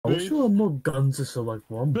wish there were more guns to select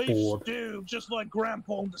from. I'm bored. Stew, just like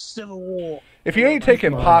Grandpa in the Civil War. If you ain't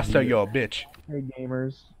taking pasta, you're a bitch. Hey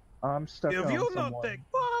gamers, I'm stuck on If you someone. not take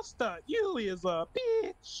pasta, you is a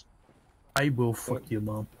bitch. I will fuck you,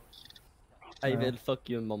 mom. I will fuck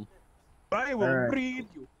you, mom. I will breed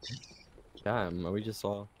you. Damn, we just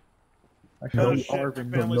saw. I No, shot Arvin.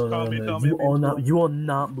 no, you are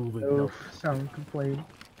not moving. No. Sound complaint.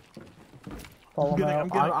 Follow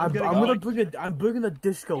him out. I'm bringing a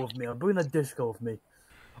disco with me. I'm bringing a disco with me.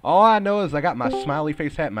 All I know is I got my smiley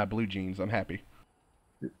face hat and my blue jeans. I'm happy.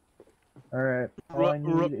 Alright, all I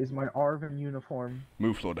need is my Arvin uniform.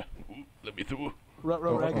 Move, Florida. Let me through.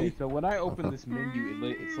 Okay, so when I open this menu,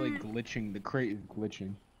 it's like glitching. The crate is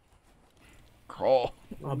glitching. Crawl.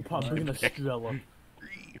 I'm bringing a Strela.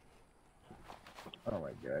 Oh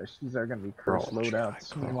my gosh, these are gonna be cursed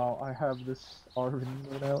loadouts. Meanwhile, I have this Arvin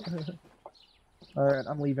loadout. Alright,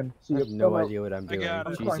 I'm leaving. See I you. have no idea what I'm doing. I'm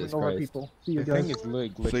Jesus climbing over Christ. people. See you The guys. thing is literally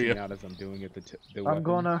glitching out as I'm doing it. I'm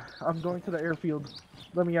going to the airfield.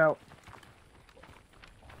 Let me out.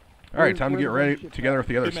 Alright, time to get ready together with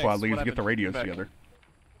the other Hey, Max, squad leaders what to get the happened? radios Back. together.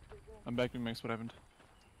 I'm back. Max, what happened?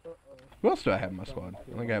 Who else do I have in my squad?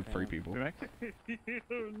 I think I have 3 people. Max?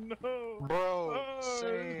 No. Bro,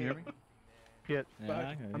 can you hear me? Yeah,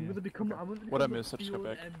 I'm gonna become. What I missed, I just got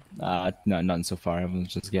back. No, none so far.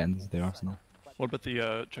 Everyone's just getting to the arsenal. What about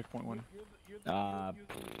the checkpoint one? That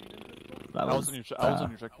I was was, on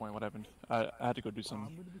your checkpoint. What happened? I had to go do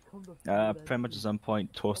something. pretty much at some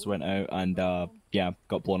point, toaster went out and yeah,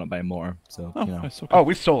 got blown up by a mortar. So you know. Nice, okay. Oh,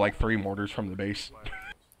 we stole like 3 mortars from the base.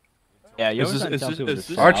 Yeah, you Is always this, is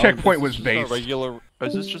this, Our checkpoint was base.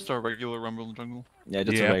 Is this just our regular Rumble in Jungle? Yeah,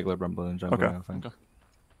 just a regular rumble in jungle. Okay. I think. Okay.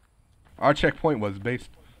 Our checkpoint was based.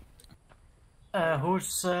 Who's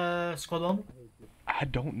squad one? I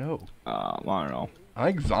don't know. I don't know. I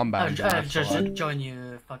think Zombies. I'll just join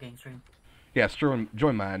you fucking stream. Yeah,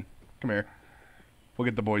 join mine. Come here. We'll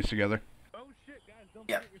get the boys together. Oh shit, guys, don't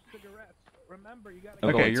forget your cigarettes. Remember, you gotta.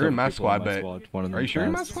 Okay, you're in my squad, but One of them are you sure you're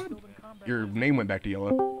in my passed. squad? Your name went back to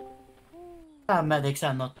yellow. Medics,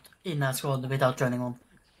 I'm not in a squad without joining one.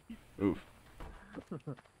 Oof.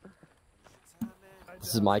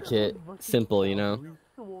 This is my kit. Simple, you know.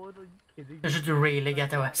 You should really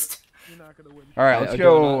get a West. All right, let's I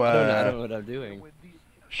go. don't know what I'm doing.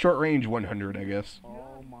 Short range 100, I guess.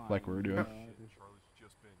 Like we were doing. I'm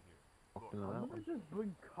gonna just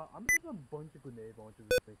a bunch of grenade launchers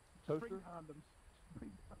with me. Toaster?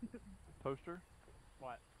 Toaster?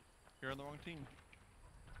 What? You're on the wrong team.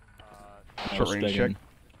 Short range check.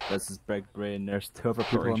 This is Break Brain. There's 2 other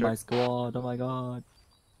Short people range in my check. squad. Oh my god.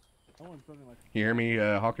 You hear me,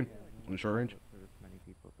 Hawken? On the short range?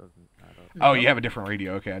 Oh, you have a different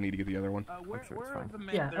radio. Okay, I need to get the other one. Where are the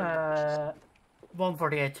men? Yeah,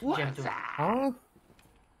 148, Gen 2. Huh?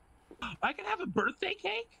 I can have a birthday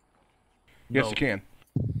cake? Yes, you can.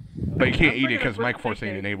 But you can't eat it because Microforce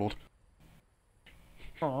ain't enabled.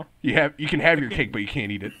 Aw. You can have your cake, but you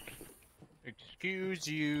can't eat it. Excuse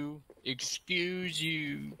you. Excuse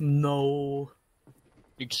you. No.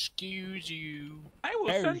 Excuse you. I will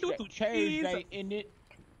send you to cheese. in it.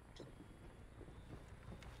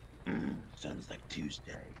 Sounds like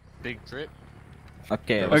Tuesday. Big trip.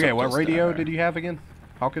 Okay. Okay, what radio did you have again,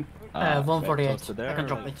 Hawken? 148. So there I can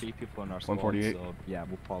drop are it. 3 people in our squad. 148. So yeah,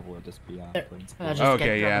 we'll probably just be There. playing Just Okay,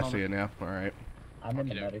 get yeah, I grabbing see on it now. Alright. I'm in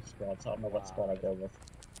the medic squad, so I don't know what squad I go with.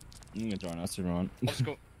 You can join us if you want. Let's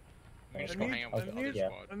go. We can just go hang out with the other yeah.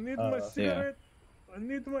 squad. I need my cigarette. I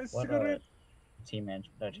need my What cigarette. team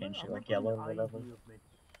that changed to like yellow or whatever?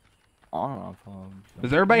 I don't know.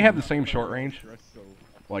 Does everybody have the same short range?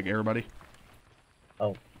 Like everybody?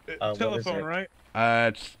 What is Telephone, it? right?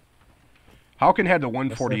 It's... Hawken had the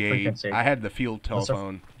What's the 148. frequency? I had the field What's the-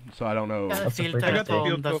 telephone, so I don't know. Yeah, What's the field frequency?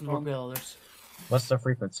 telephone doesn't Telephone. work with others. What's the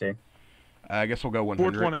frequency? I guess we'll go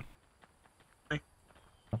 100. 420.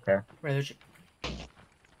 Okay. Radio check.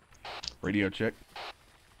 Radio check.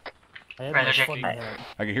 Radio check.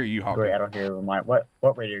 I can hear you, Hawken. Great, I don't hear my what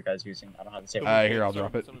radio are you guys using? I don't have the same. Here, I'll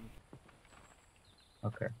drop it.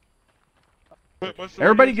 Okay. What's the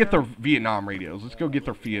Everybody radio get their sound? Vietnam radios. Let's go get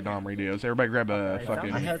their Vietnam radios. Everybody grab a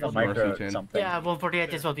fucking I had the micro URC-10. something. Yeah,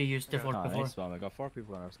 148 is what we used before. Nice one. I got 4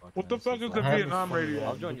 people in our squad. What the fuck is the I have Vietnam radio?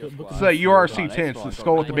 I'll join your squad. It's a URC-10. It's the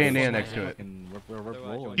skull with the bandana next to it. We're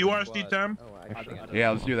rolling. URC 10? Yeah,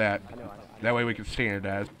 let's do that. That way we can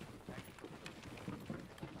standardize.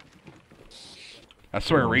 I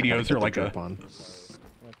swear radios are like a...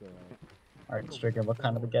 Alright, Stricken, what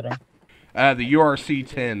kind are we getting? The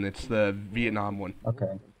URC-10. It's the Vietnam one.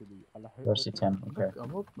 Okay. URC-10, okay.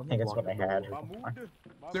 I think that's what I had.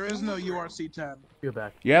 There is no URC-10. You're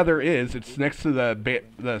back. Yeah, there is. It's next to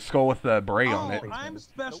the skull with the beret on it. I'm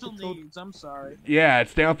special needs. I'm sorry. Yeah,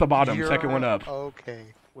 it's down at the bottom, second one up. Okay.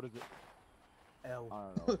 What is it?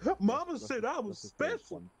 L. Mama said I was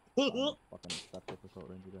special. What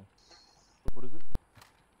is it?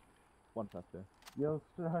 150. Yo,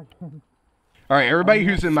 Alright, everybody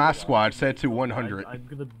who's in my squad, set to 100. I'm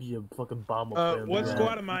gonna be a fucking bomber. What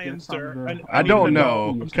squad am I in, sir? I don't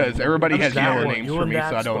know, because everybody has that yellow one. names You for in me, so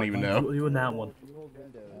that I don't squad. even know. You in that one. You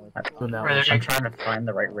in that one. I'm trying to find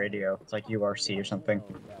the right radio. It's like URC or something.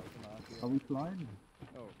 Are we flying?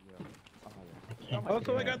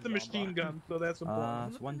 Also, I got the machine gun, so that's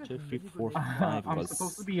important. It's 1, 2, 3, 4, 5. I'm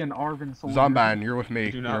supposed to be an Arvin soldier. Zombine, you're with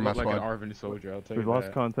me. Do You're not in my look like an squad. Arvin soldier, I'll tell We've you lost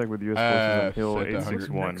that. contact with U.S. forces on Hill set to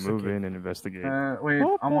 861. 100. Move in and investigate. Wait,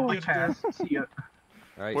 I'm on my cast. See ya.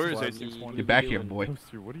 Alright, Where is squad 861? Get back here, boy.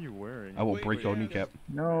 Toaster, what are you wearing? I will break your kneecap.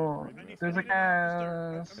 No, there's a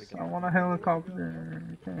gas. I want a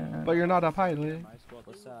helicopter. But you're not a pilot.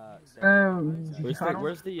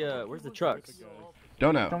 Where's the trucks?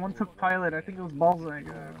 Don't know. Someone took pilot. I think it was Balzac.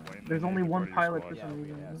 There's only one pilot for some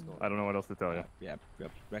reason. I don't know what else to tell you. Yeah,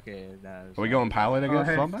 recognize. Are we going pilot, I guess,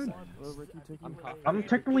 hey. Zombine? I'm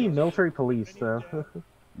technically military police, though.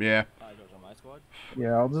 Yeah.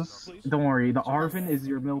 Yeah, I'll just... Don't worry, the Arvin is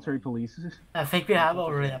your military police. I think we have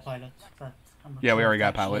already a pilot, but I'm not Yeah, we sure already got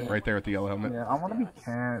if pilot actually- right there with the yellow helmet. Yeah, I want to be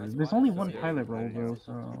Kaz. There's only one pilot role, though,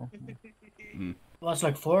 so... Well, it's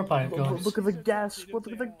like 4 pilot roles. Look at the gas. Look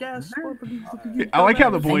at the gas. Look at you. I like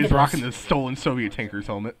how the boys Think rocking this stolen Soviet tanker's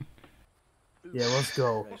helmet. Yeah, let's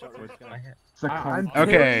go. It's a I'm cult.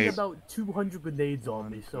 Okay. carrying about 200 grenades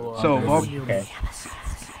on me, so... So, Okay.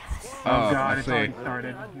 Oh god, I it's see. already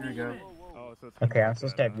started. Here we go. Okay, I'm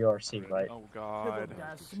supposed to have URC, right? Oh god.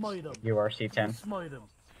 Smite him. URC-10. Smite him.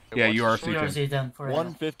 Yeah, you are C10. URC-10 for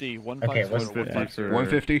 150. Okay, what's 150 for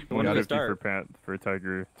 150? We got 150 it. for Pat for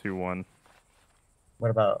Tiger 2-1. What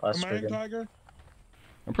about us, Am I in Friggin? Tiger?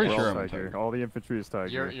 I'm pretty We're sure all I'm a Tiger. Tiger. All the infantry is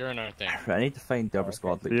Tiger. You're in our thing. I need to find the other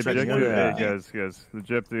squad. The objective, guys, the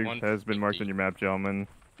objective has been marked on your map, gentlemen.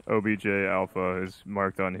 OBJ Alpha is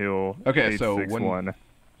marked on Hill Okay, so 861.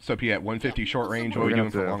 So, P at 150 short range, what are we We're doing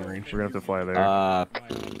gonna for have long range? We're gonna have to fly there.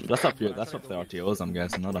 That's up for the RTOs, I'm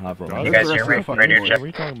guessing. Not a half roll. You guys hear me? Radio What check. are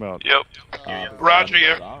you talking about? Yep. Roger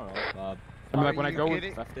you. I mean, like when I go in,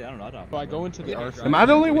 50, I don't know. if I go into the arsenal. Am I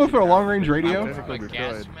the only one for a long range radio? Technically we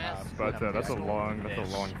gas could, mask? but that's a long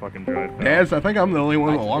fucking drive. Daz, I think I'm the only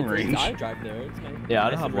one with a long range. I drive there. It's nice. Yeah, I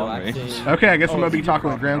don't Nice have and long range. relaxing. Okay, I guess I'm gonna be talking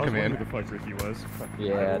with ground I was wondering command. who the fuck Ricky was.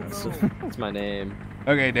 Yeah, that's my name.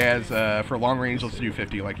 Okay, Daz, for long range, let's do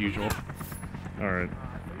 50 like usual. Alright.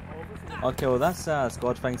 Okay, well that's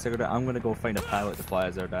squad thing. So I'm gonna go find a pilot to fly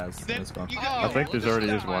as our Daz. Let's go. I think there's already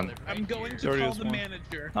is one. I'm going to already call is the one.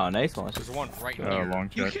 manager. Oh, nice one. There's one right here.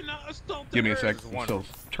 Long You check. cannot assault Give me a the sec. earth. I'm still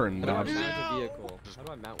turning How do I knobs. mount a vehicle? How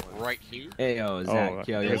do I mount one? Right here. Hey yo, Zach.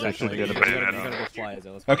 Yo, I yo, guess I Zach. should You get a gotta bit. go fly as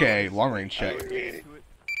Let's go. Okay, long range check. Yep,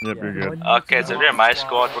 you're good. Okay, so we're in my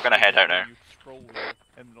squad. We're gonna head out now.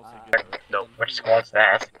 No, which squad's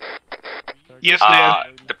that? Yes,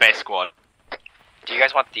 The base squad. Do you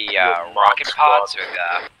guys want the rocket pods or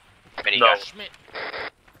the minigun? No. Schmidt.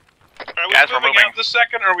 Are we Guys, we're moving moving. out the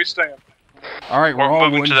second, or are we staying? Alright, we're We're all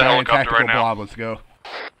moving one to the giant helicopter tactical right now. blob. Let's go.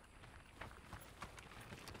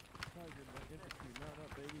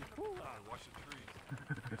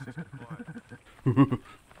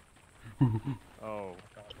 Oh.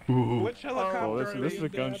 Which helicopter Oh, this are is you, a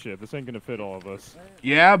Dad? gunship. This ain't gonna fit all of us.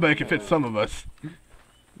 Yeah, but it can fit some of us.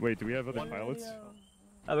 Wait, do we have other pilots?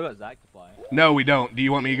 Oh, we got Zach to fly. No, we don't. Do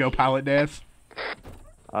you want me to go pilot, Daz?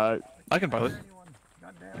 I can pilot.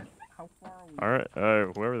 God damn it. How far are we?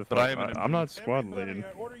 Alright, whoever the fuck. I am an I'm not squad lead.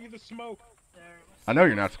 I order you the smoke. I know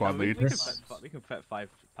you're not squad lead. We can fit 5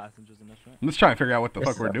 passengers in this, right? I'm just trying to figure out what the This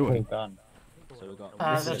fuck is we're a doing. full gun. So we got.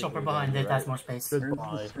 The chopper behind it has more space. Where's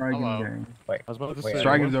the Striking gang? Wait, I was about to Wait, say.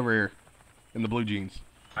 Strigan's over here. In the blue jeans.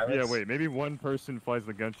 Yeah, wait, maybe one person flies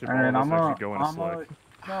the gunship Alright, and all I'm of us a... actually go in a I'm a... slug.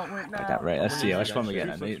 No, wait, no. Got that right. Let's see. Which one we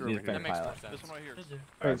getting? Shoot Need to find a That makes pilot. more sense.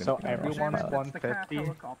 Wait, so everyone's That's the cat 150?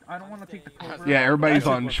 helicopter. I don't want to take the Cobra. Yeah, everybody's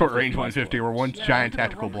on short range 150. We're one giant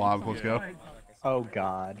tactical blob. Let's go. Oh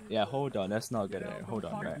god. Yeah, hold on. That's not good. Hold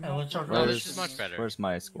on, right. What's your Well, this is much better. Where's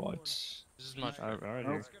my squad? This is much better. Alright, Oh,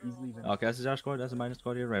 here. he's leaving. Okay, this is our squad. That's a minor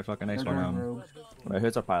squad here. Right, fucking nice They're one. going rogue. Right,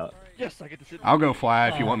 who's our pilot? Yes, I get to sit. I'll go fly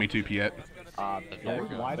if you want me to, Piet. Why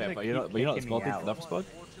do they But you're not the keep squad. kicking me Take the other squad.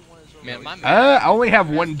 Man, my I only have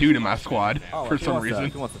one dude in my squad Oh, for if he some wants to- reason.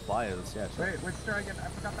 if he wants to fly us, yeah. Sure. Wait, which Striking? I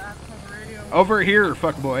forgot to ask him on the radio. Over here,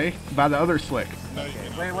 fuck boy, by the other slick.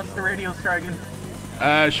 Wait, what's the radio Striking?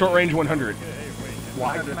 Short range 100.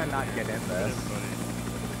 Why can I not get in this?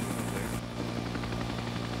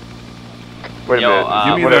 Wait a minute.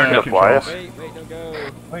 You mean the fly? Wait, don't go.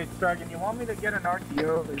 Wait, Starkin, you want me to get an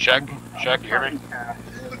RTO? Check, you hear me?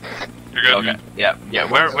 You're good. Okay. Yeah.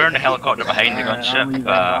 We're in the helicopter behind the gunship.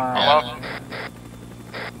 Hello?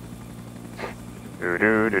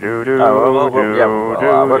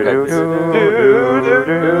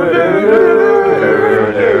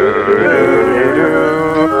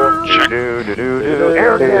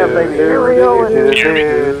 Air cam, baby. Aerial and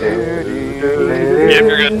Yep,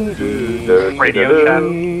 you're good. radio chat.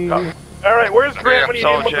 Alright, where's Grant when you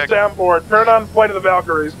need him with the soundboard? Turn on Flight of the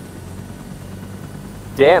Valkyries.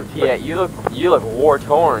 Damn, Piet, you look war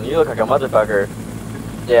torn. You look like a motherfucker.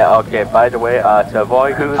 Yeah, okay, by the way, to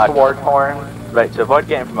avoid... Who's war torn? Right, to avoid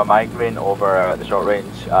getting from a migraine over the short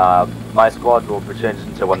range, my squad will be changed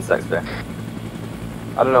into 160.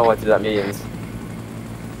 I don't know what that means.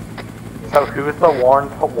 So who's the war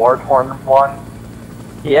torn one?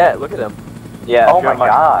 Yeah, look at him. Yeah. Oh my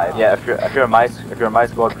god. Yeah, if you're my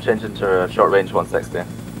squad, we'll change into short range 160.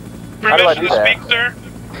 How do I do that? Speak, sir?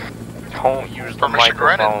 Don't use the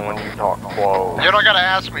microphone when you talk close. You don't gotta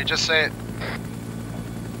ask me, just say it.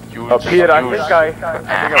 Piet, I think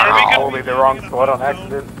I'm totally the wrong squad on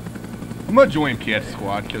accident. I'm gonna join Piet's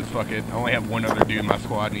squad, cause fuck it, I only have one other dude in my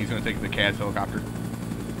squad, and he's gonna take the CAS helicopter.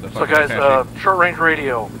 So guys, short range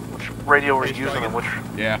radio. Which radio are you using and which...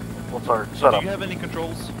 Yeah. What's our setup? Do you have any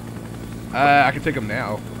controls? I can take them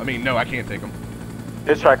now. I mean, no, I can't take them.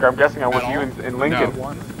 Hitchhiker, I'm guessing I was you in Lincoln. No.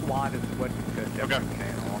 One squad is what you could Okay.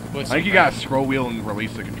 I think you gotta scroll wheel and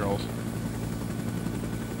release the controls.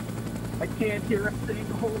 I can't hear a thing.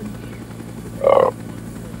 Holy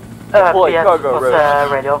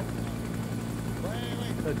Yes, radio?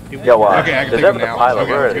 Yo, okay, I can take them now. Pilot,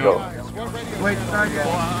 Okay, we're ready to go. Wait, Starkin.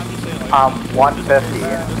 150.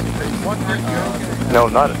 No,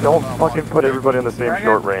 don't fucking put everybody in the same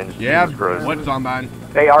short range. Yeah, Jesus Christ. what's on mine?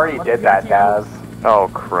 They already did that, guys. Oh,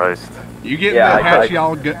 Christ. You get in the Apache,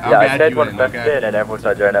 I'll I add said you in, 150 okay? and everyone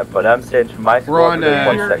started doing it, but I'm saying from my squad, We're on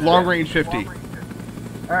 160. long range 50.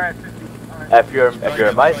 Alright, 50. If you're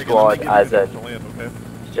in my squad, as in...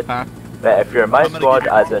 Huh? If you're in my squad,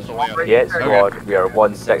 as in Piet squad, we are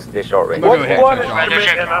 160 short range. What squad is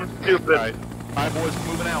Schmidt and I'm stupid? Alright, boys,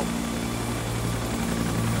 moving out.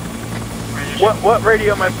 What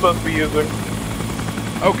radio am I supposed to be using?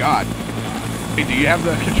 Oh god. Hey, do you have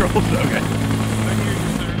the controls? Okay.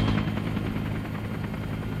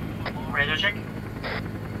 Radio check?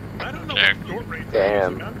 I don't know what short range I'm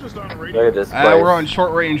Damn. using. I'm just on a Look radio. at this place. We're on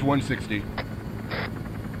short range 160.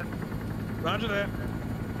 Roger that.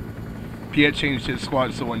 Piet changed his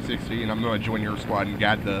squad to 160, and I'm gonna join your squad and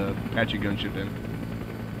guide the Apache gunship in. I'm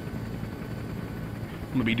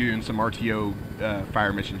gonna be doing some RTO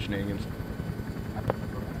fire mission shenanigans.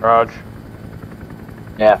 Raj.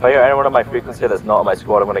 Yeah, if I hear anyone on my frequency that's not on my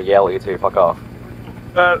squad, I'm gonna yell at you to fuck off.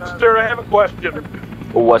 Sir, I have a question.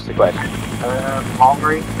 Oh, what's the question?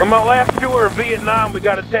 Hungry? On my last tour of Vietnam, we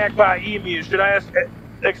got attacked by emus. Should I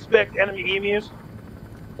expect enemy emus?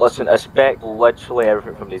 Listen, expect literally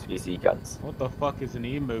everything from these VC guns. What the fuck is an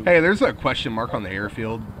emu? Hey, there's a question mark on the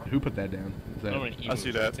airfield. Who put that down? Is that... I see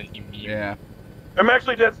that. Yeah. I'm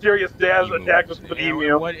actually dead serious. Daz attacked us with an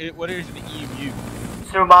emu. What is an emu?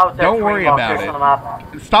 Zoom out. Don't worry about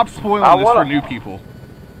it. Stop spoiling this for new people.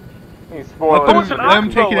 Let them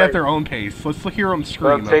take it at their own pace. Let's hear them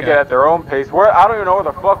scream. Take it at their own pace. I don't even know where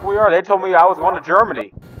the fuck we are. They told me I was going to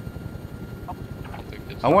Germany.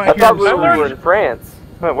 I want to hear thought we them were scream. in France.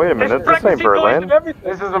 Man, wait a minute. This ain't Berlin.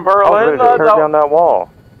 This isn't I was Berlin. ready to tear down that wall.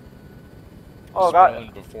 Oh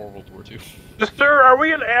god. Before World War II. Sir, are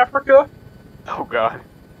we in Africa? Oh god.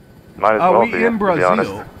 Might as well Are be, we in to be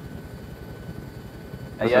honest. Brazil?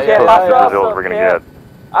 This is close to Brazil as we're gonna get.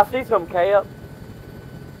 I see some K-up.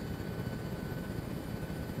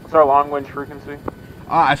 What's our long range frequency?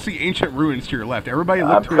 Ah, I see ancient ruins to your left. Everybody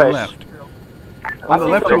look to your fish. left. On the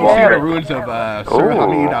left, you will see the ruins of Sir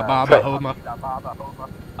Hamid Ababa Homa.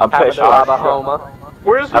 I'm pretty sure Abahoma.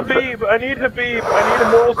 Where's Habib? I need Habib. I need a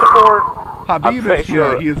moral support. Habib is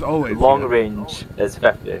here. He is always long here. range is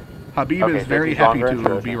 50. Habib is very happy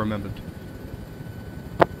to be remembered.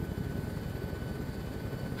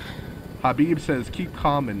 Habib says, keep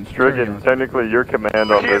calm and... Strigan, technically your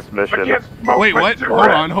command on this mission. Wait, what?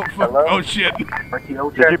 Hold on. Oh, shit. Did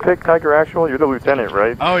you pick Tiger Actual? You're the lieutenant,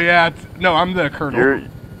 right? Oh, yeah. No, I'm the colonel.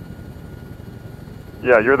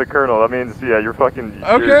 Yeah, you're the colonel. That means, yeah, you're fucking...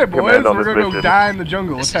 Okay, boys, on we're this gonna mission. go die in the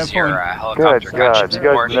jungle. Let's have fun. Good God, you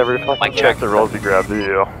guys never fucking check the rolls you grab, do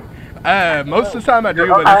you? Most of the time I do,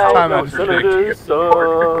 but this time I just picked.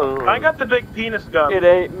 I got the big penis gun. It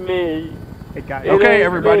ain't me. Hey guys. Okay,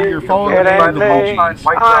 everybody, you're following the name of the BGs.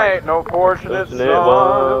 I ain't no fortunate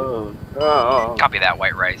son. Copy that,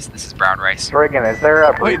 white rice. This is brown rice. Reagan, is there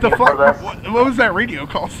a Wait, the fuck? What was that radio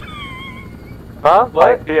call? Huh?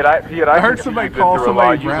 What? I heard somebody call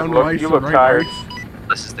somebody brown rice and white rice.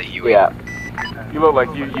 This is the UE. Yeah. You look like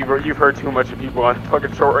you've heard too much of people on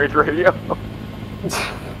fucking short range radio. Please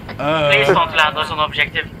don't land us on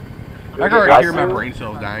objective. I can already hear my brain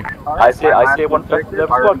cells dying. I say 150.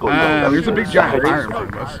 There's a big giant fire in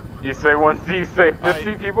front of us. You say just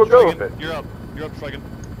see people go with it. You're up, Strigan.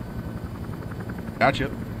 Gotcha.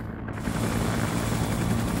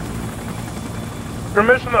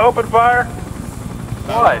 Permission to open fire?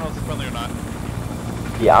 I don't know if it's friendly or not.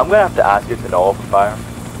 Yeah, I'm gonna have to ask you to no open fire.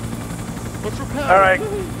 Alright.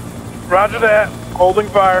 Roger that. Holding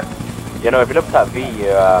fire. You know, if you look at that V,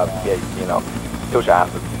 you know, see what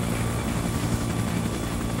happens.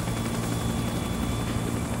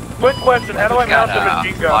 Quick question, how do I mount the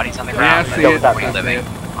machine gun? Bodies on the ground. Yeah, I see it. Nobody living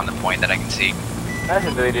on the point that I can see.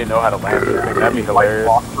 Imagine they didn't know how to land this thing. That'd be hilarious.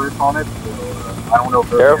 On it, I don't know if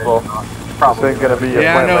Careful. This ain't gonna be a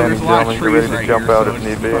Yeah, I plant know, landing, there's a lot of gentlemen. Get trees ready to right jump here, out so if it's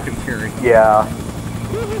need be. fucking scary. Yeah.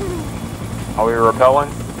 Are we repelling?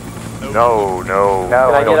 No.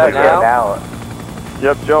 Can I get out now?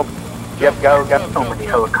 Yep, jump. Yep, go. Got so many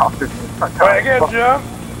helicopters. Alright, I can't jump.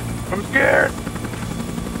 I'm scared.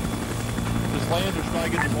 Just land or try to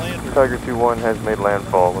get this land. Tiger 2-1 has made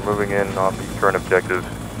landfall. We're moving in off the current objective.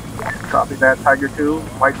 Copy that, Tiger 2.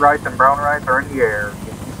 White rice and brown rice are in the air.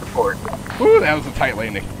 Support. Ooh, that was a tight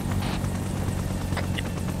landing.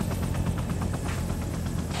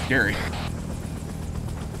 Scary.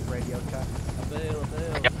 Radio check.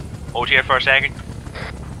 Yep. Hold here for a second.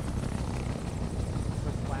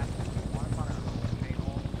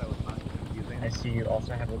 I see you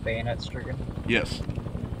also have a bayonet stricken. Yes.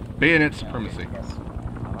 Bayonet supremacy. Yes.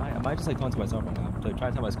 I might just like talk to myself right now. Like, try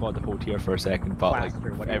to tell my squad to hold here for a second, but like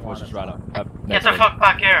everyone's just ran up. Get the fuck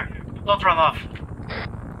back here. Don't run off.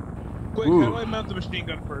 Quick, how do I mount the machine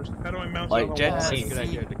gun first? How do I mount it on Like, the Jen wall? said it's a good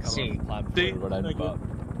idea to come up plan before we run out, but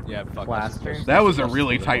yeah, fuck. Blaster. That was a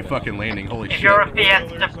really tight fucking landing. Holy If shit. you're a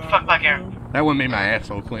PS, get the fuck back here. That one made my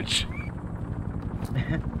asshole clench.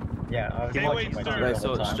 Yeah, I was watching my Right,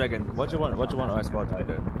 so Strigan, what do you want our squad to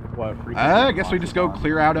do? What? I guess we just go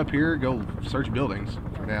clear out up here, go search buildings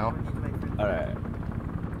for now. Alright.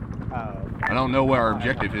 I don't know what our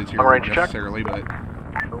objective is here necessarily, but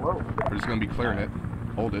we're just gonna be clearing it.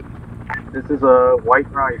 Hold it. This is a white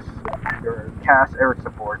rice. Your CAS air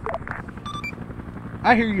support.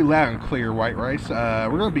 I hear you loud and clear, White Rice.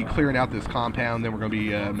 We're gonna be clearing out this compound, then we're gonna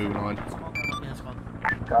be moving on.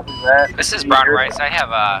 Copy that. This is brown rice. I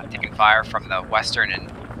have taken fire from the western and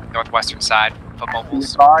northwestern side. Foot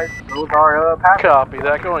mobiles. Those are passive. Copy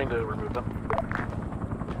that. Going to remove them.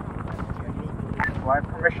 Do I have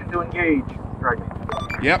permission to engage? Right.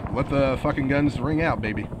 Yep, let the fucking guns ring out,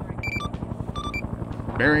 baby.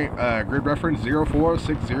 Bearing, grid reference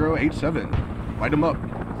 046087. Light them up.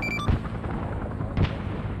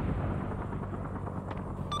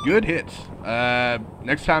 Good hits.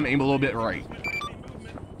 Next time aim a little bit right.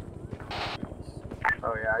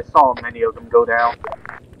 Oh yeah, I saw many of them go down.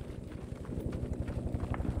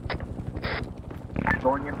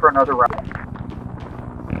 Going in for another round.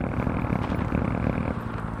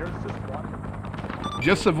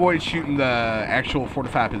 Just avoid shooting the actual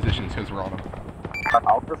fortified positions because we're on them.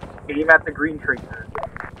 I'll just aim at the green tracer.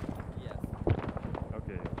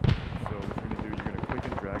 Okay, so what you're gonna do, you're gonna click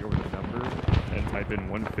and drag over the number and type in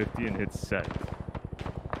 150 and hit set.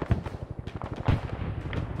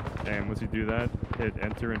 And once you do that, hit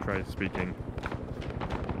enter and try speaking.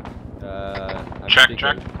 I'm check, speaking.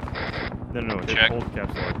 check. No, hit Check. hold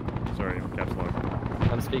caps lock. Sorry, caps lock.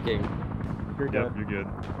 I'm speaking. Yep, you're good.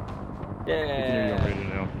 Yeah. We can hear you on radio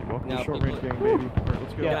now. Welcome to Now short people- range gang, baby. Alright,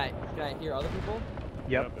 let's go. Can I hear other people?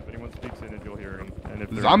 Yep. If anyone speaks in it, you'll hear them. And if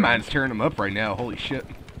they're Zombine's tearing them up right now. Holy shit.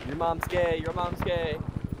 Your mom's gay. Your mom's gay.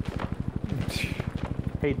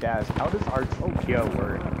 Hey Daz, how does RTO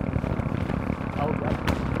work?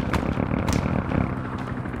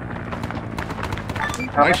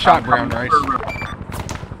 Nice shot, Brown Rice.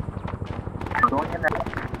 Going in there.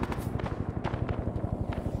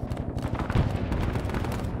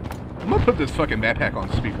 I'm gonna put this fucking backpack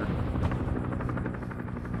on speaker.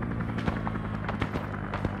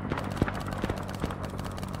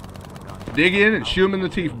 Dig in and shoot him in the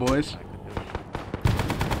teeth, boys.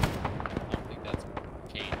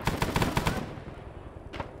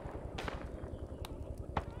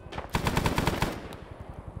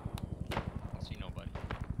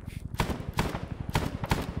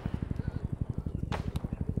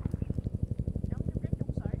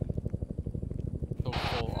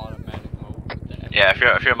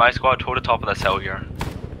 Yeah, if you're my squad, hold the top of this hill here.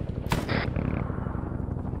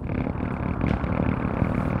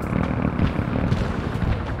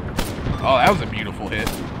 Oh, that was a beautiful hit.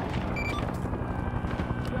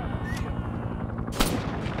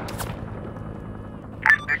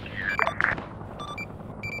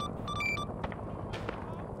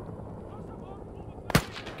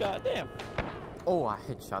 God damn. Oh, I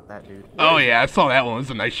headshot that dude. Oh yeah, I saw that one. It was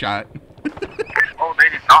a nice shot. Oh, they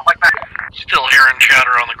did not like that. Still hearing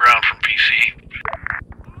chatter on the ground from PC.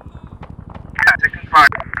 Yeah, taking fire.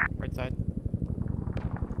 Right side.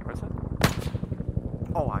 Right side?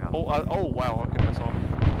 Oh, I got him. Oh, wow. Okay, I saw him.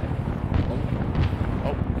 Oh,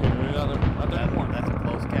 okay, That's a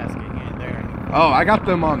close casket in there. Oh, I got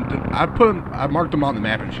them on. I marked them on the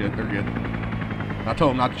map and shit. They're good. I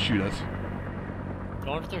told them not to shoot us. I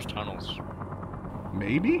wonder if there's tunnels.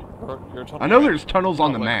 Maybe? You're I know there's tunnels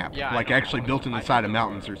on the like, map. yeah, like actually built in the side of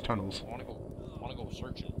mountains, there's tunnels. I wanna go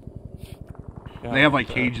searching. And they have like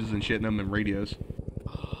cages and shit in them and radios.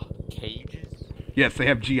 Cages? Yes, they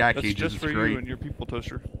have GI That's cages. just It's for great. you and your people,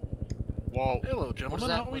 Toaster. Well, hello, gentlemen.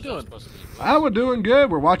 How are we doing? We're doing good.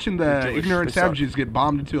 We're watching the Jewish, ignorant they suck. savages get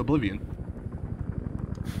bombed into oblivion.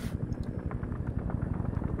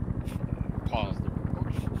 Pause.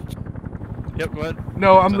 Yep, go ahead.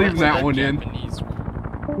 No, I'm So leaving that's that one in. Japanese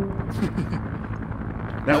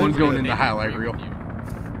That one's going in the highlight reel.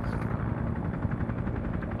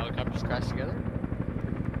 Helicopters crash together?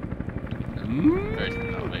 Mm? Very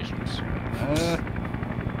different elevations.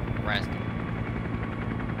 Rasty.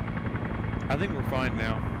 I think we're fine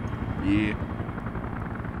now. Yeah.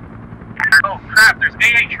 Oh crap, there's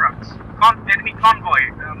AA trucks. Enemy convoy.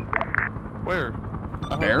 Where?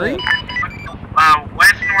 Barry?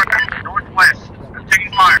 West, northwest.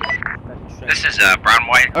 Taking fire. This is brown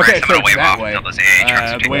white. Okay, I'm so gonna wave that off way. until those AA trucks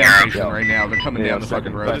are The taken way care I'm of. facing right now, they're coming down the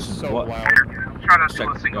fucking road. That is so loud. I'm trying to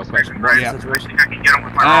do a single station, right? Yeah. I think I can get them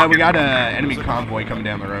with my We got an enemy convoy coming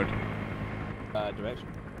down the road. Direction.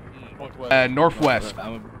 Northwest.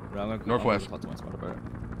 Northwest.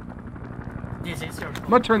 This is your I'm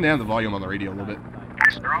gonna turn down the volume on the radio a little bit.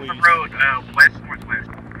 They're on the road, west, northwest.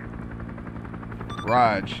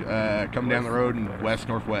 Raj, come down the road and west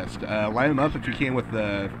northwest. Line them up if you can with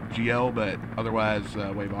the GL, but otherwise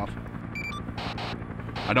wave off.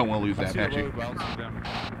 I don't want to lose that Apache.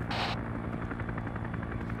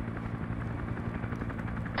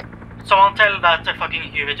 Someone tell that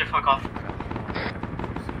fucking UV to fuck off.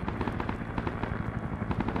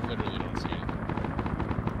 Literally don't see it.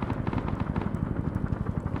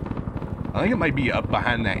 I think it might be up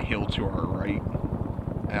behind that hill to our right.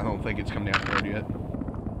 I don't think it's come down the road yet.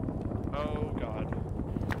 Oh,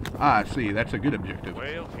 God. Ah, see, that's a good objective.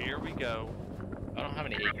 Well, here we go. I don't have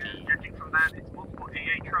any AP. Judging from that, it's multiple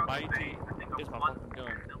AA trucks. My AT. I think It's of my one fucking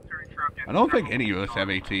gun. military truck. I don't think any of us have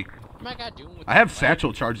AT. What am I guy doing with I have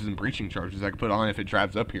satchel charges and breaching charges I can put on if it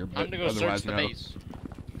drives up here, I'm but gonna go search otherwise the no. base.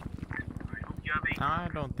 I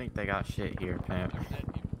don't think they got shit here, Pimp.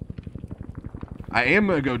 I am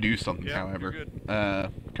gonna go do something, Yeah, however. you're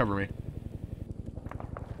good. Cover me.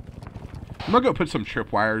 I'm gonna go put some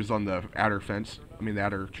tripwires on the outer fence. I mean the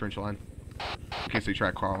outer trench line. In case they try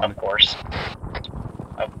to crawl on it. Of course.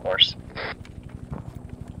 Of course.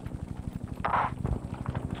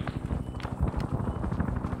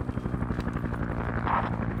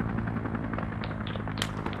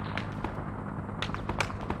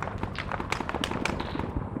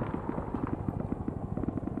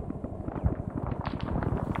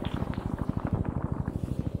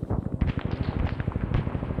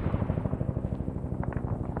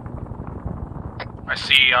 I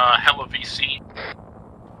see Hella VC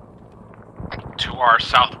to our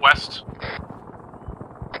southwest.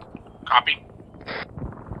 Copy.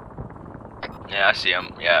 Yeah, I see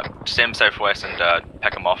him. Yeah, same southwest and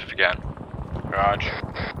peck him off if you can. Raj.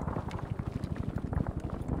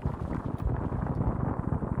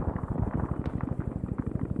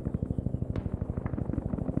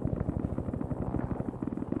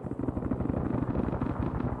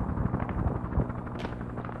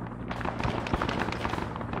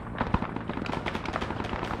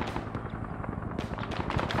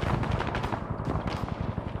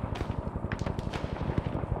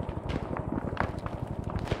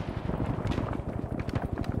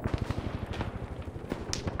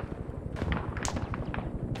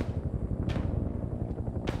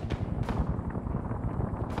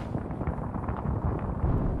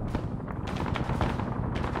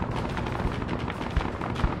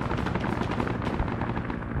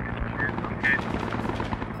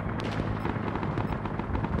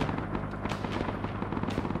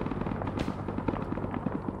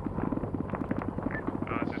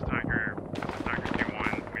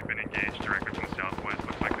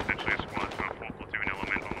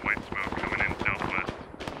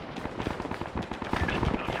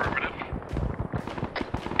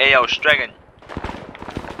 Hey, yo, Strigan.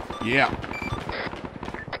 Yeah.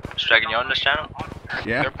 Strigan, you on this channel?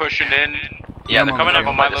 Yeah. They're pushing in. Yeah, they're coming up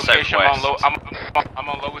on my location. I'm on southwest. I'm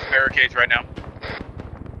on lowest barricades right now.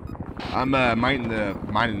 I'm mining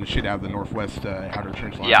the shit out of the northwest outer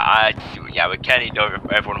trench line. Yeah, with Kenny,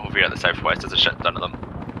 everyone over here at the southwest does a shit ton of them.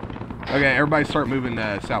 Okay, everybody start moving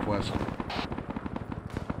southwest.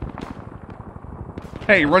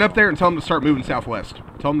 Hey, run up there and tell them to start moving southwest.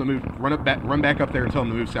 Tell them to move. Run back up there and tell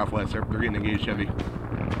them to move southwest. They're getting engaged heavy.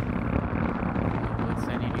 Let's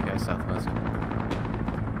send you guys southwest.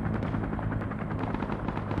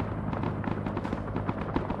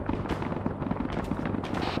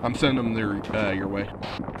 I'm sending them your way.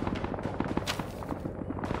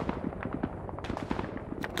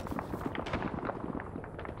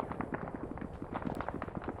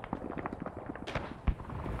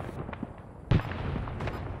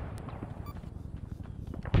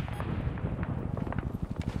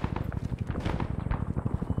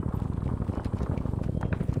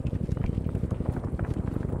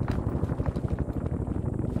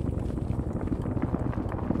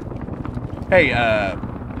 Hey,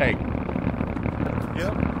 hey.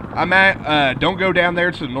 Yep. I'm at, don't go down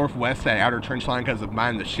there to the northwest, that outer trench line, because of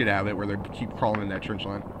mining the shit out of it, where they keep crawling in that trench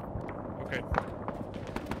line. Okay.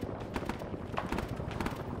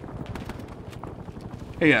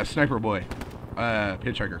 Hey, sniper boy,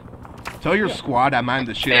 hitchhiker. Tell your squad I mined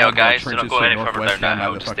the shit Hey, out of the guys, trenches don't go to the any further northwest down down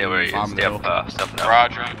by now. the Stay where you fucking bottom of the hill. stuff now.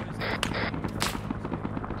 Roger.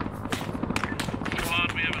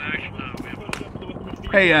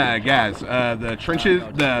 Hey, guys, the trenches,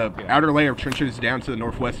 the outer layer of trenches down to the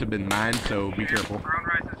northwest have been mined, so be careful.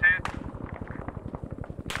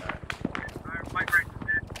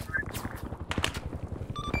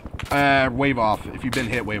 Wave off. If you've been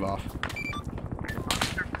hit, wave off.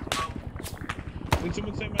 Did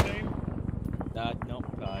someone say my name? No.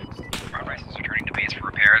 Ground Rice is returning to base for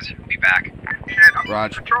repairs. Be back.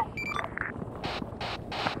 Raj.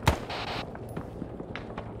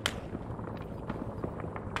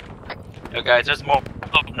 Yo, guys, there's more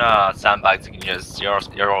sandbags you can use.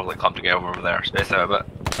 You're all like clumped together over there. Space out a bit.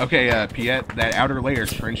 Okay, Piet, that outer layer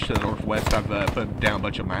trench to the northwest, I've put down a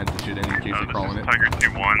bunch of mines and shit in case they crawl in it. Tiger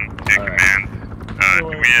 2-1, take command. Do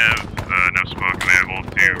we have enough smoke available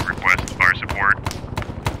to request fire support?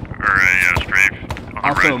 Or a strafe?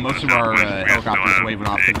 Also, most of our helicopters are waving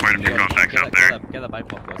off. Quite a few contacts out there. Get the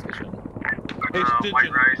BIPOC location. Hey,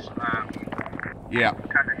 Stitchin. Yeah.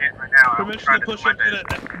 Permission to push up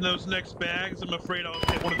to those next bags. I'm afraid I'll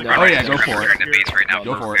hit one of the. Oh yeah, go for it. Right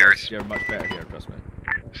Go for it. You're much better here, trust me.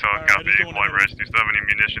 So, copy, Flight Rice. Do you still have any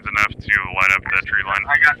munitions enough to light up that tree line?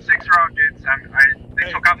 I got 6 rockets.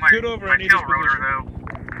 They took out my kill rotor,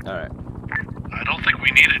 though. Alright. I don't think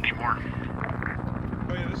we need it anymore.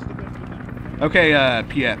 Oh yeah, this is the best. Okay,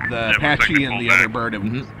 Piet, the Apache and the other bird,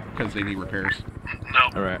 because they need repairs. No,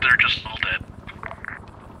 they're just all dead.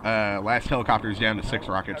 Last helicopter's down to 6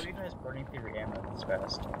 rockets.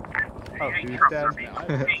 Oh, dude,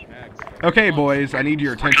 Okay, boys, I need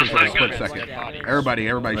your attention for a split second. Everybody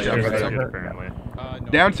jump.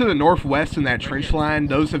 Down to the northwest in that trench line,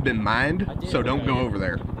 those have been mined, so don't go over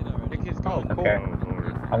there. Okay.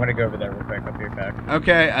 I'm gonna go over there real quick. I'll be back.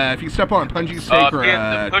 Okay, if you step on a punji stick or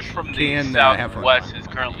the push from the have fun. southwest is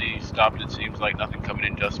currently stopped. It seems like nothing coming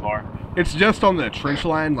in just far. It's just on the trench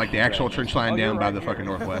line, like the actual trench line down by the fucking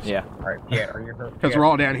northwest. Yeah. Alright, yeah, are you hurt? Because we're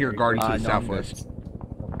all down here guarding to the southwest.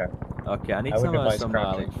 Okay, I need some like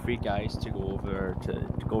 3 guys to go over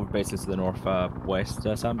basically to the northwest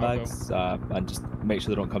sandbags and just make sure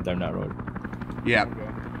they don't come down that road. Yeah.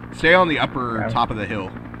 Stay on the upper top of the hill.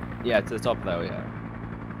 Yeah, to the top of that, yeah.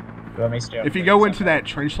 If you go into that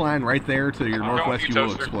trench line right there to your northwest, you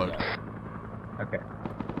will explode. Okay.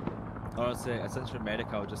 Honestly, essentially medic,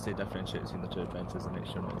 I would just say differentiate between the 2 adventures and make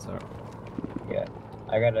sure no one's hurt. Yeah.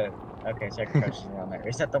 I gotta... Okay, second question around there.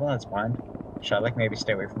 Is that the one that's blind? Should I like maybe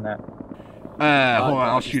stay away from that? Hold on,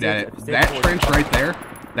 I'll shoot at it. That trench right there,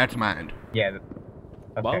 that's mined. Yeah.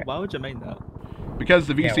 Okay. Why would you mind that? Because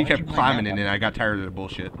the VC kept climbing in and I got tired of the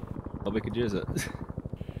bullshit. Well, we could use it.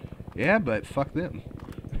 Yeah, but fuck them.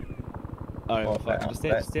 Alright, well, fuck, just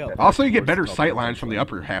stay up. Also, you get better sight lines from the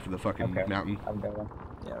upper half of the fucking mountain. I'm going.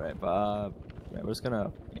 Yeah, right, but we're just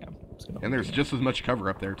gonna, And there's just as much cover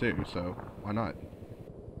up there too, so why not?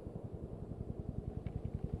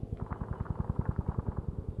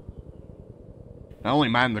 I only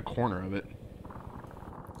mind the corner of it.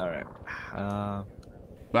 Alright.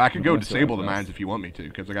 But I could go disable the mines if you want me to,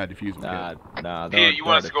 because I got defuse them. Nah. Hey, you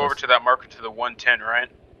want us to go over to that marker to the 110, right?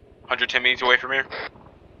 110 meters away from here?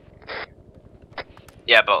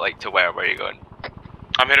 Yeah, but like to where? Where are you going?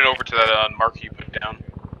 I'm headed over to that marker you put down.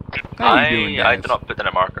 How you doing, I guys? did not put in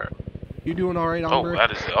a marker. You doing alright, Oh, Ombre?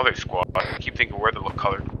 that is the other squad. I keep thinking where they look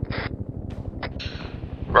colored.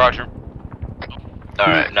 Roger.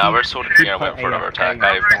 Alright, now we're sort of gearing up for another attack.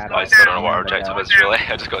 I still don't know what our objective is really.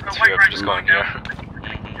 I just got two of just going here.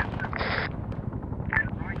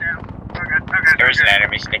 There's an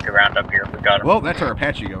enemy sneak around up here. We got him. Well, that's our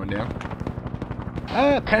Apache going down.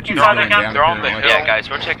 Apache's They're on going the down. They're on the apparently. hill. Yeah, guys,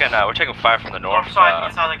 we're taking fire from the north.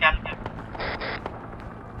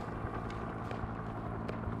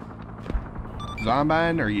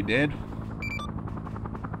 Zombine, are you dead?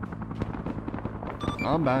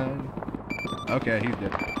 Zombine. Okay, he's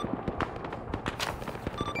dead.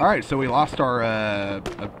 Alright, so we lost our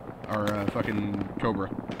fucking Cobra.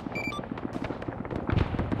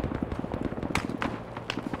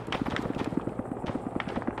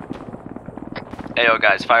 Hey, yo,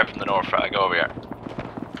 guys, fire from the north. Go over here.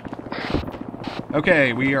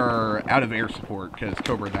 Okay, we are out of air support because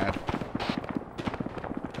Cobra died.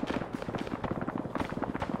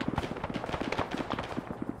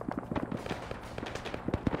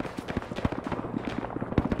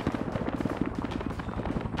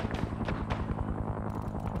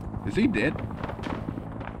 Is he dead?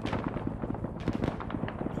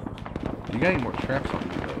 You got any more traps on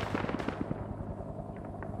you, though?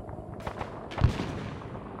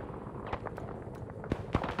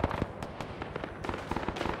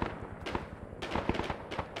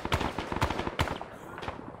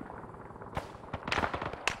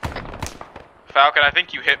 Falcon, I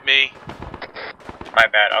think you hit me. My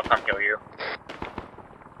bad, I'll come kill you.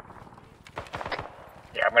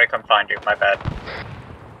 Yeah, I'm gonna come find you, my bad.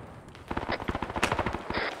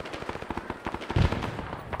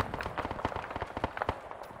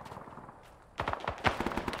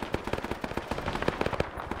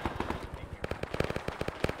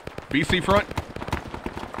 BC front.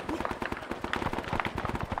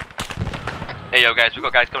 Hey, yo, guys, we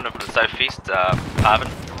got guys coming up from the southeast, Avon.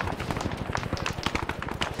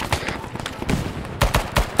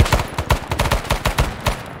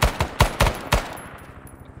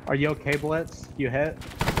 Are you okay, Blitz? You hit?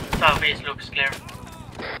 Southeast looks clear.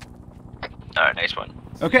 Alright, nice one.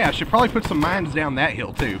 Okay, I should probably put some mines down that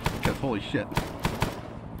hill, too, because holy shit.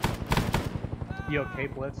 You okay,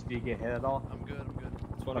 Blitz? Do you get hit at all? I'm good, I'm good.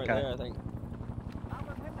 There's one right Okay. there, I think.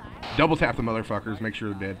 Double tap the motherfuckers, make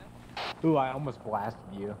sure they're dead. Ooh, I almost blasted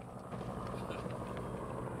you.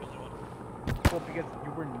 Well, because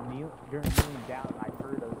you're kneeling down, I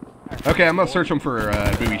heard a... Okay, I'm gonna search them for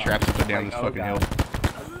booby traps to put down this fucking hill.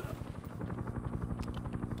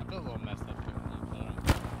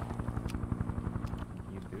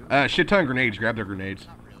 Shit ton of grenades, grab their grenades.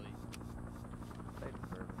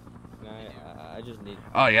 I just need...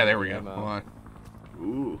 Oh yeah, there we go. ammo. Hold on.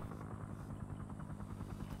 Ooh.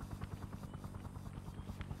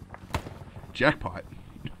 Jackpot.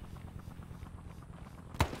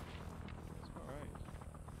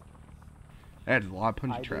 That is a lot of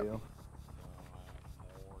punji trap.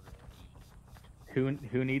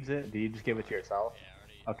 Who needs it? Do you just give it to yourself?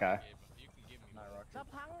 Okay.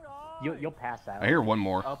 You'll pass out. I hear one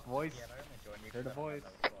more. Up voice. Hear the voice.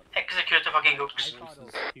 Execute the fucking hooks.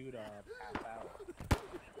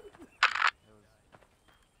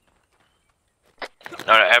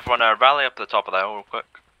 Alright, everyone, rally up to the top of the hill real quick.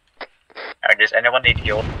 Alright, does anyone need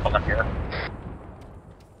healed while I'm here?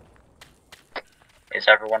 Is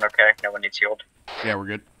everyone okay? No one needs healed? Yeah, we're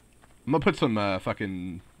good. I'm gonna put some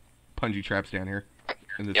fucking punji traps down here.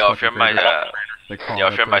 In this Yo, if you're in my, they crawl yo,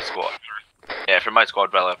 if up you're in my there. squad. Yeah, if you're in my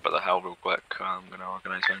squad, rally up at the hill real quick. I'm gonna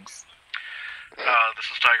organize things. This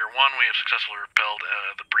is Tiger 1. We have successfully repelled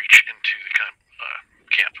the breach into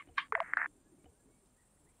the camp.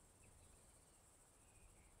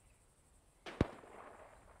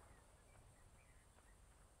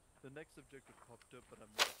 The next objective popped up, but I'm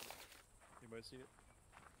not. Anybody see it?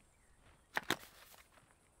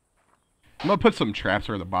 I'm gonna put some traps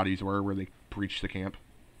where the bodies were, where they breached the camp.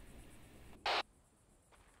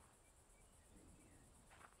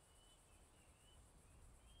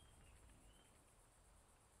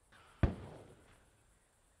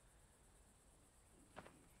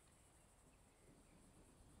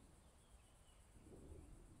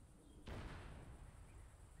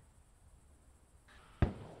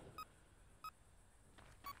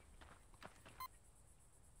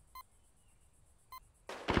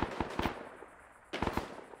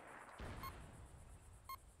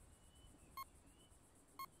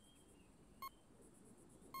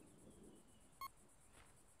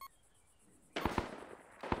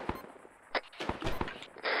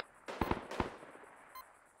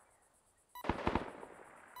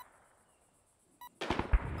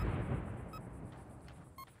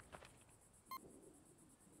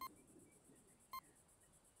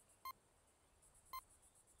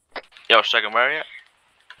 Yo, second, where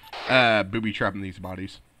are you? Booby trapping these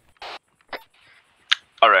bodies.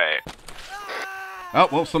 Alright. Oh,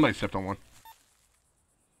 well, somebody stepped on one.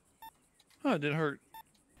 Oh, it didn't hurt.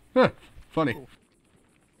 Huh, funny. Cool.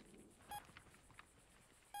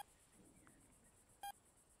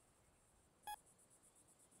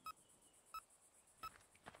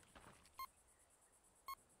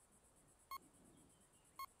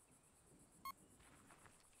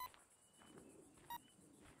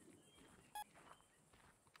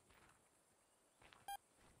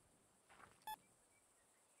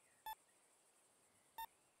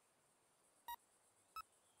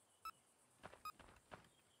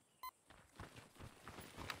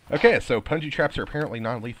 Okay, so punji traps are apparently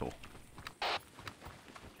non-lethal.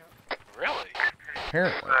 Really?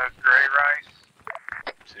 Apparently. Gray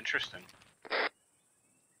rice. It's interesting.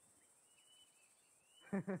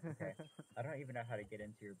 Okay. I don't even know how to get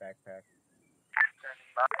into your backpack.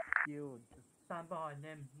 You. Stand behind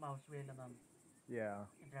him, mouse wheel and then Yeah.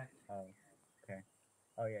 interact. Oh, okay.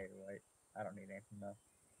 Oh yeah, you're right. I don't need anything though.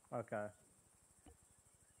 Okay.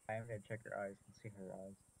 I am gonna check your eyes and see her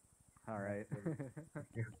eyes. Alright.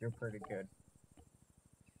 You're pretty good.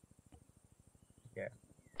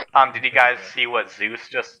 Yeah. Did you guys see what Zeus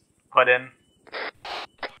just put in?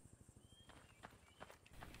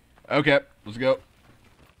 Okay, let's go.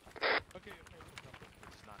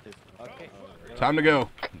 Okay. Time to go.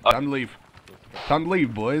 Time to leave. Time to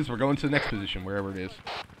leave, boys. We're going to the next position, wherever it is.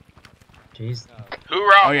 Jeez.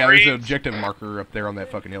 Hoorah! Oh yeah, there's an objective marker up there on that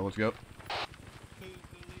fucking hill. Let's go.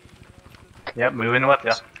 Yep, moving with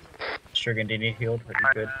ya. Strigan, do you need healed? Are you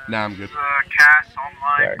good? Nah, I'm good. Cass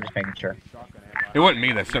online. Yeah, just making sure. It wasn't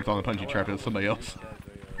me that stepped on the punji trap. It was somebody else.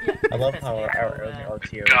 I love how our own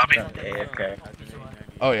RTO is turned to AFK.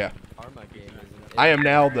 Oh yeah. I am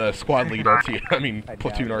now the squad lead RTO. I mean,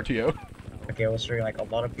 platoon RTO. Okay, well, Strigan, like a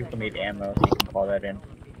lot of people need ammo, so you can call that in.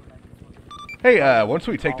 Hey, once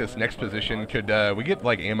we take this next position, could we get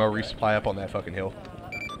like ammo resupply up on that fucking hill?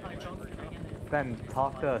 Then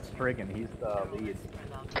talk to Strigan, he's the lead.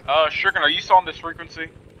 Stricken, are you still on this frequency?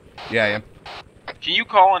 Yeah, I am. Can you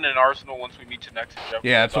call in an arsenal once we meet you next to Jeff?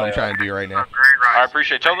 Yeah, that's what I'm trying to do right now. I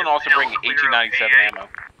appreciate it. Tell them to also bring 1897 ammo.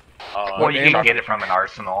 Well, you can get it from an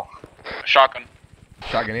arsenal. Shotgun.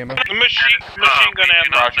 Shotgun ammo? Machine gun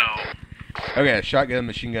ammo. Okay, shotgun,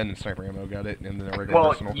 machine gun, and sniper ammo. Got it. And then a regular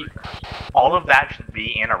arsenal. All of that should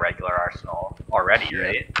be in a regular arsenal already,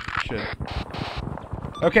 right? Should.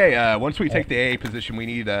 Okay, once we take the AA position, we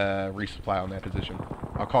need a resupply on that position.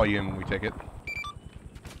 I'll call you in when we take it.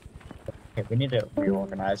 Okay, we need to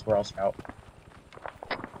reorganize. We're all spread out.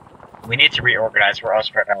 We need to reorganize. We're all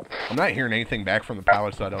spread out. I'm not hearing anything back from the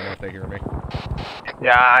pilots, so I don't know if they hear me.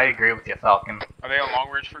 Yeah, I agree with you, Falcon. Are they on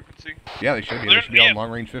long range frequency? Yeah, they should be. They should be on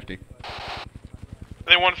long range 50.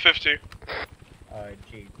 They 150.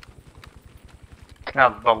 G. Now,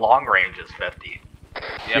 the long range is 50. Yep,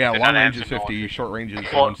 yeah, they're long not range is absent 50, knowledge. short range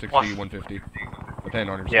is Well, 160, 150. Depending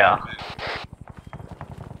on your Yeah. side.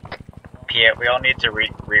 Yeah, we all need to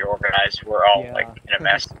reorganize. We're all like in a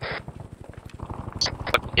mess.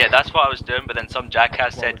 Yeah, that's what I was doing, but then some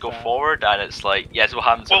jackass said go forward, and it's like, yes, what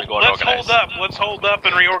happens when we go and let's organize? hold up. Let's hold up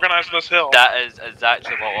and reorganize this hill. That is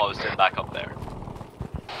exactly what I was doing back up there.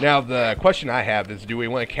 Now, the question I have is, do we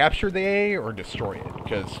want to capture the AA or destroy it?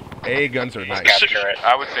 Because AA guns are nice. Capture it.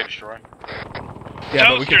 I would say destroy. Yeah,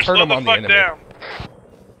 but we can turn them on the enemy. Down.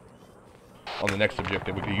 On the next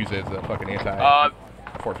objective, we could use it as a fucking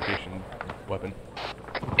anti-fortification weapon.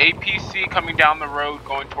 APC coming down the road,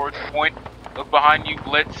 going towards the point. Look behind you,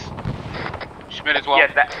 Blitz. Schmidt as well.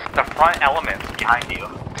 Yeah, the front element's behind you.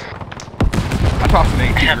 I tossed an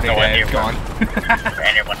AT grenade, it's gone.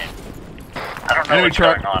 Anyone in. I don't know Enemy what's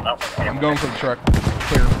truck. going on. I'm going for the truck.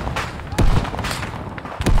 Clear.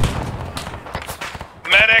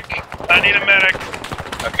 Medic! I need a medic.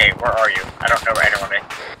 Okay, where are you? I don't know where anyone is.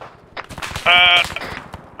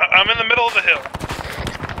 I'm in the middle of the hill.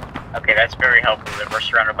 Okay, that's very helpful that we're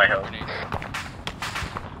surrounded by hills.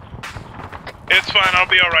 It's fine, I'll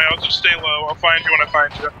be alright. I'll just stay low. I'll find you when I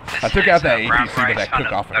find you. I took out that APC, but that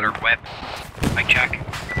took off of her. I check.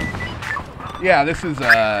 Yeah, this is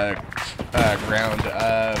ground.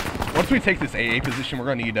 Once we take this AA position, we're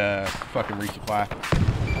gonna need a fucking resupply.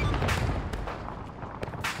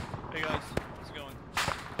 Hey guys, how's it going?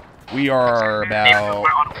 We are about...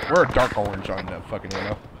 We're a dark orange on the fucking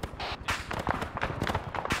ammo.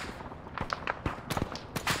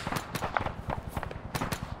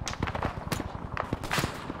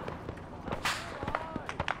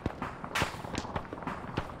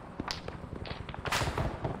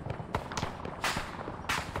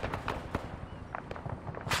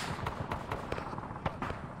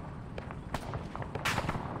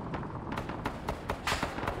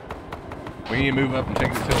 We need to move up and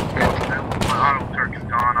take this hill. Let's go.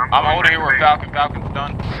 I'm holding here where Falcon's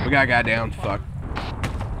done. We got a guy down. Fuck.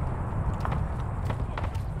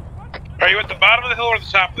 Are you at the bottom of the hill or the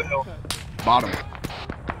top of the hill? Bottom.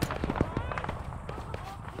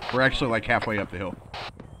 We're actually like halfway up the hill.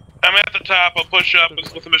 I'm at the top. I'll push up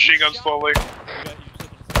with the machine gun slowly.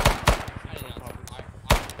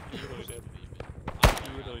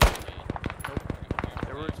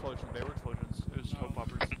 There were explosions. It was toe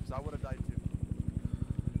poppers. Because I would have died too.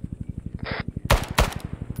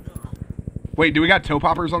 Wait, do we got toe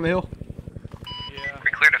poppers on the hill? Yeah.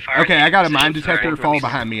 We cleared a fire. Okay, I got a mine detector. Follow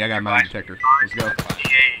behind me. I got a mine detector. Let's go.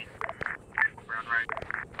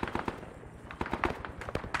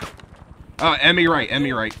 Oh, Emmy right.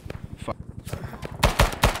 Fuck.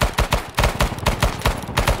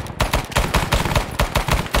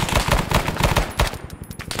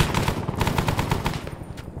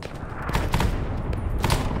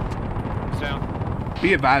 Down.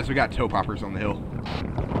 Be advised, we got toe poppers on the hill.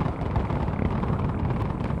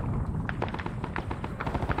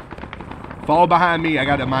 Follow behind me. I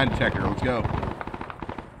got a mine detector. Let's go.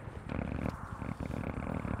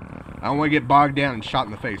 I don't want to get bogged down and shot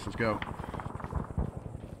in the face. Let's go.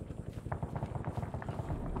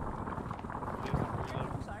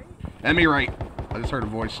 Emmy right. I just heard a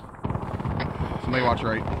voice. Somebody watch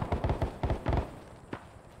right.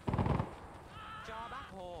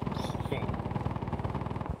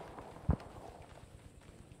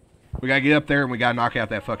 We gotta get up there and we gotta knock out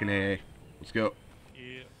that fucking AA. Let's go.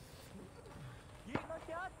 Yeah.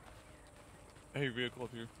 Hey, vehicle up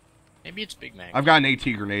here. Maybe it's Big Mac. I've got an AT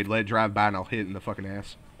grenade. Let it drive by and I'll hit it in the fucking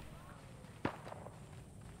ass.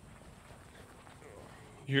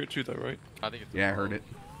 You hear it too, though, right? I think it's Yeah, I heard it.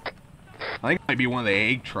 I think it might be one of the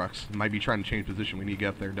egg trucks. It might be trying to change position. We need to get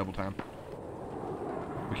up there double time.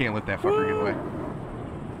 We can't let that fucker get away.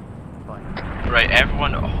 Right,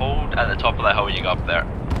 everyone hold at the top of that hill when you go up there.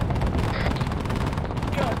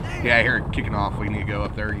 Yeah, I hear it kicking off. We need to go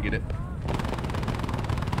up there and get it.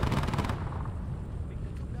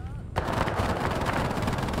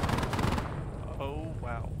 Oh,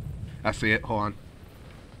 wow. I see it. Hold on.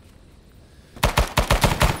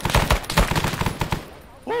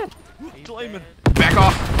 Woo! Flaming. Back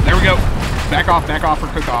off. There we go. Back off or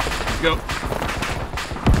cook off. Let's go.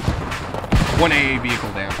 One AA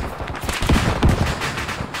vehicle down.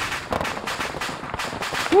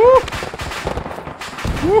 Woo!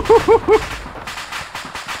 Woo!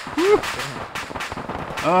 Woo!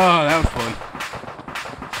 Oh, that was fun.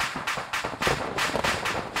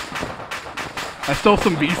 I stole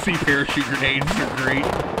some BC parachute grenades. They're great.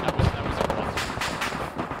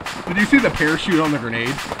 Did you see the parachute on the grenade?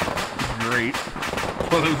 It's great. It's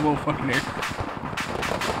one of those little fucking air.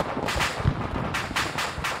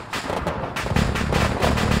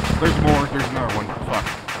 There's more. There's another one. Fuck.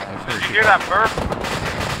 Did you hear that burp?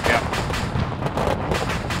 Yep.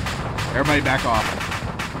 Everybody back off.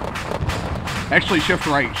 Actually, shift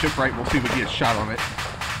right. Shift right. We'll see if we get a shot on it.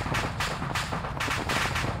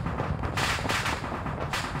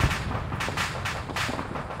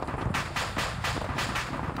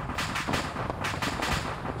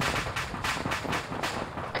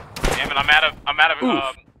 Damn it, I'm out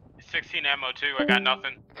of 16 ammo too. I got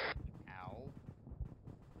nothing.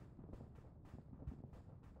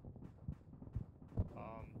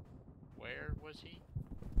 Where was he?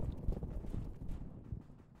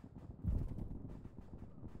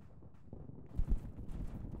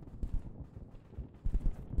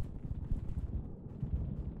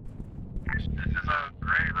 This is a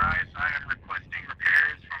Gray Rise. I am requesting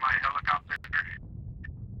repairs for my helicopter.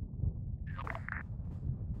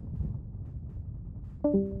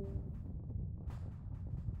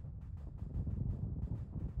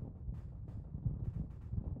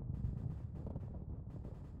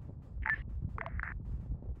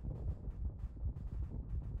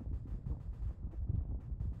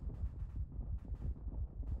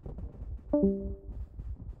 you